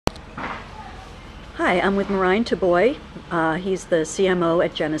Hi, I'm with Merijn Booij. He's the CMO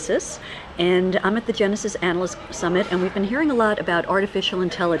at Genesys, and I'm at the Genesys Analyst Summit, and we've been hearing a lot about artificial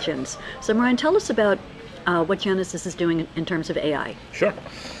intelligence. So Merijn, tell us about what Genesys is doing in terms of AI. Sure.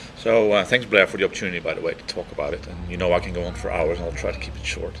 So thanks, Blair, for the opportunity, by the way, to talk about it. And you know I can go on for hours, and I'll try to keep it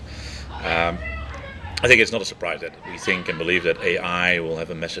short. I think it's not a surprise that we think and believe that AI will have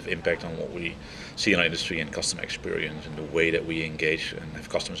a massive impact on what we see in our industry and customer experience and the way that we engage and have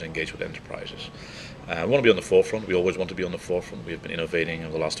customers engage with enterprises. We want to be on the forefront. We always want to be on the forefront. We have been innovating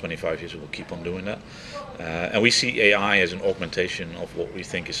over the last 25 years, and we'll keep on doing that. And we see AI as an augmentation of what we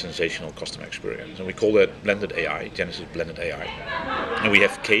think is sensational customer experience. And we call that blended AI, Genesys blended AI. And we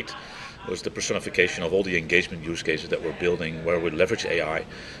have Kate, was the personification of all the engagement use cases that we're building, where we leverage AI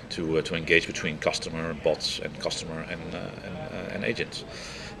to engage between customer, bots, and customer and agents.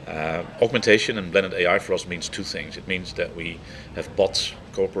 Augmentation and blended AI for us means two things. It means that we have bots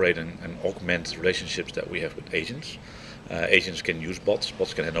cooperate and augment relationships that we have with agents. Agents can use bots,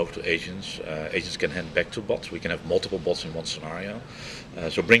 bots can hand over to agents, agents can hand back to bots. We can have multiple bots in one scenario.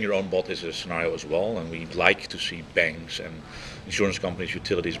 So bring your own bot is a scenario as well, and we'd like to see banks and insurance companies,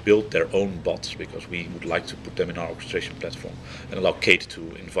 utilities build their own bots, because we would like to put them in our orchestration platform and allow Kate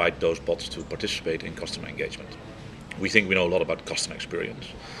to invite those bots to participate in customer engagement. We think we know a lot about customer experience.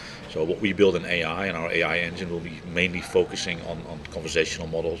 So what we build in AI and our AI engine will be mainly focusing on conversational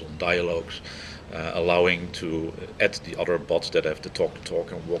models, on dialogues, allowing to add the other bots that have the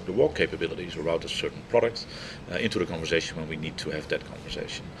talk-to-talk and walk-the-walk capabilities around a certain product into the conversation when we need to have that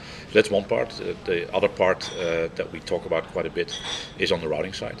conversation. So that's one part. The other part that we talk about quite a bit is on the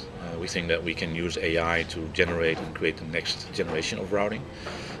routing side. We think that we can use AI to generate and create the next generation of routing.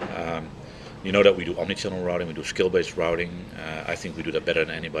 You know that we do omnichannel routing, we do skill-based routing. I think we do that better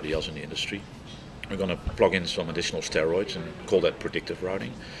than anybody else in the industry. We're going to plug in some additional steroids and call that predictive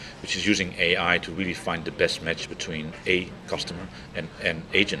routing, which is using AI to really find the best match between a customer and an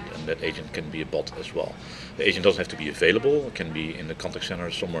agent, and that agent can be a bot as well. The agent doesn't have to be available, it can be in the contact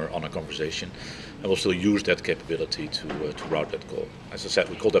center somewhere on a conversation, and we'll still use that capability to route that call. As I said,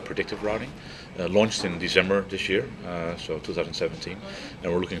 we call that predictive routing. Launched in December this year, so 2017,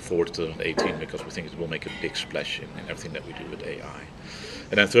 and we're looking forward to 2018 because we think it will make a big splash in everything that we do with AI.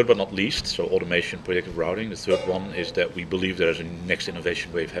 And then third but not least, so automation, predictive routing. The third one is that we believe there is a next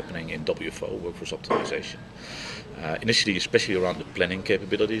innovation wave happening in WFO, workforce optimization. Initially, especially around the planning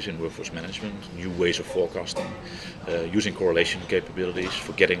capabilities in workforce management, new ways of forecasting, using correlation capabilities,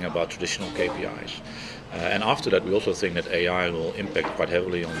 forgetting about traditional KPIs. And after that, we also think that AI will impact quite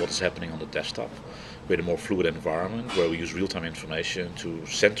heavily on what is happening on the desktop, create a more fluid environment where we use real-time information to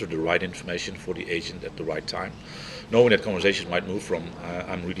center the right information for the agent at the right time. Knowing that conversations might move from,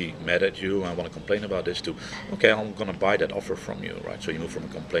 I'm really mad at you, I want to complain about this, to, okay, I'm going to buy that offer from you, right? So you move from a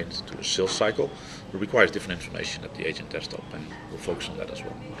complaint to a sales cycle. It requires different information at the agent desktop, and we'll focus on that as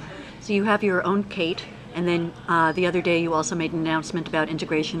well. So you have your own Kate, and then the other day you also made an announcement about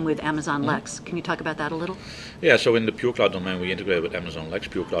integration with Amazon Lex. Can you talk about that a little? Yeah, so in the Pure Cloud domain, we integrate with Amazon Lex.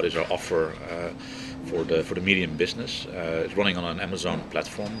 Pure Cloud is our offer for the medium business. It's running on an Amazon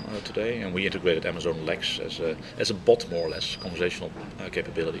platform today, and we integrated Amazon Lex as a bot, more or less, conversational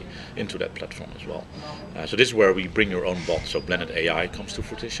capability into that platform as well. So this is where we bring your own bot, so blended AI comes to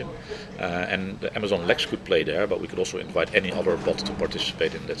fruition. And the Amazon Lex could play there, but we could also invite any other bot to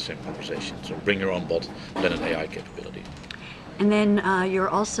participate in that same conversation. So bring your own bot, blended AI capability. And then you're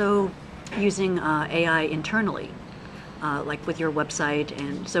also using AI internally, like with your website,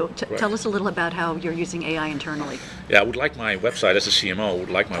 and so tell us a little about how you're using AI internally. Yeah, I would like my website, as a CMO, I would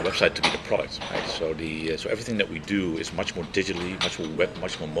like my website to be the product, right? So so everything that we do is much more digitally, much more web,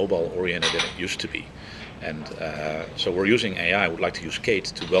 much more mobile oriented than it used to be. And so we're using AI. I would like to use Kate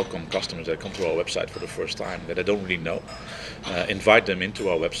to welcome customers that come to our website for the first time that I don't really know. Invite them into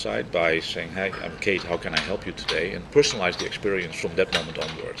our website by saying, hey, I'm Kate, how can I help you today? And personalize the experience from that moment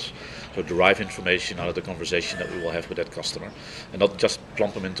onwards. So derive information out of the conversation that we will have with that customer, and not just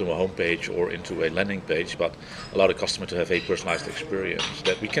plump them into a homepage or into a landing page, but allow the customer to have a personalized experience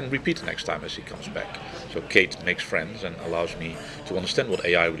that we can repeat the next time as he comes back. So Kate makes friends and allows me to understand what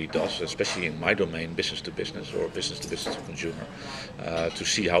AI really does, especially in my domain, business to business or business to consumer, to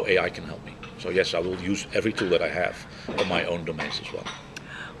see how AI can help me. So yes, I will use every tool that I have on my own domains as well.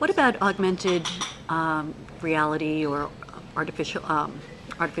 What about augmented reality or artificial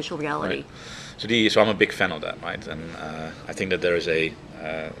reality? Right. So I'm a big fan of that, right? And I think that there is a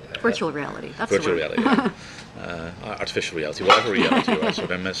virtual reality. That's virtual the word. reality, artificial reality, whatever reality, right? So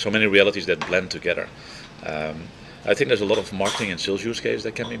there are so many realities that blend together. I think there's a lot of marketing and sales use case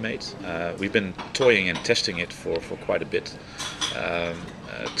that can be made. We've been toying and testing it for quite a bit.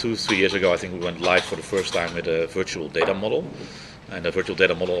 2-3 years ago, I think we went live for the first time with a virtual data model. And the virtual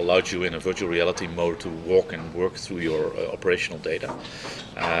data model allowed you in a virtual reality mode to walk and work through your operational data.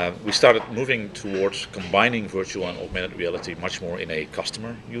 We started moving towards combining virtual and augmented reality much more in a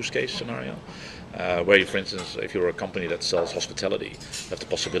customer use case scenario. Where you, for instance, if you're a company that sells hospitality, you have the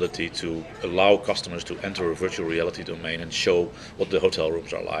possibility to allow customers to enter a virtual reality domain and show what the hotel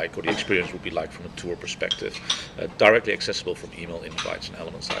rooms are like, or the experience would be like from a tour perspective, directly accessible from email invites and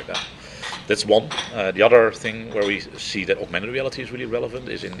elements like that. That's one. The other thing where we see that augmented reality is really relevant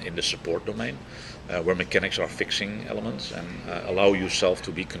is in the support domain, where mechanics are fixing elements and allow yourself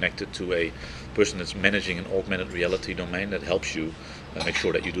to be connected to a person that's managing an augmented reality domain that helps you make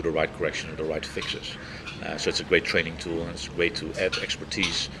sure that you do the right correction or the right fixes. So it's a great training tool, and it's a way to add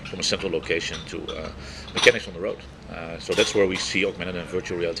expertise from a central location to mechanics on the road. So that's where we see augmented and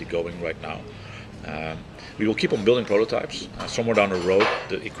virtual reality going right now. We will keep on building prototypes. Somewhere down the road,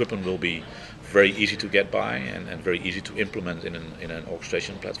 the equipment will be very easy to get by and very easy to implement in an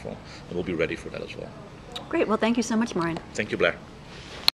orchestration platform, and we'll be ready for that as well. Great. Well, thank you so much, Merijn. Thank you, Blair.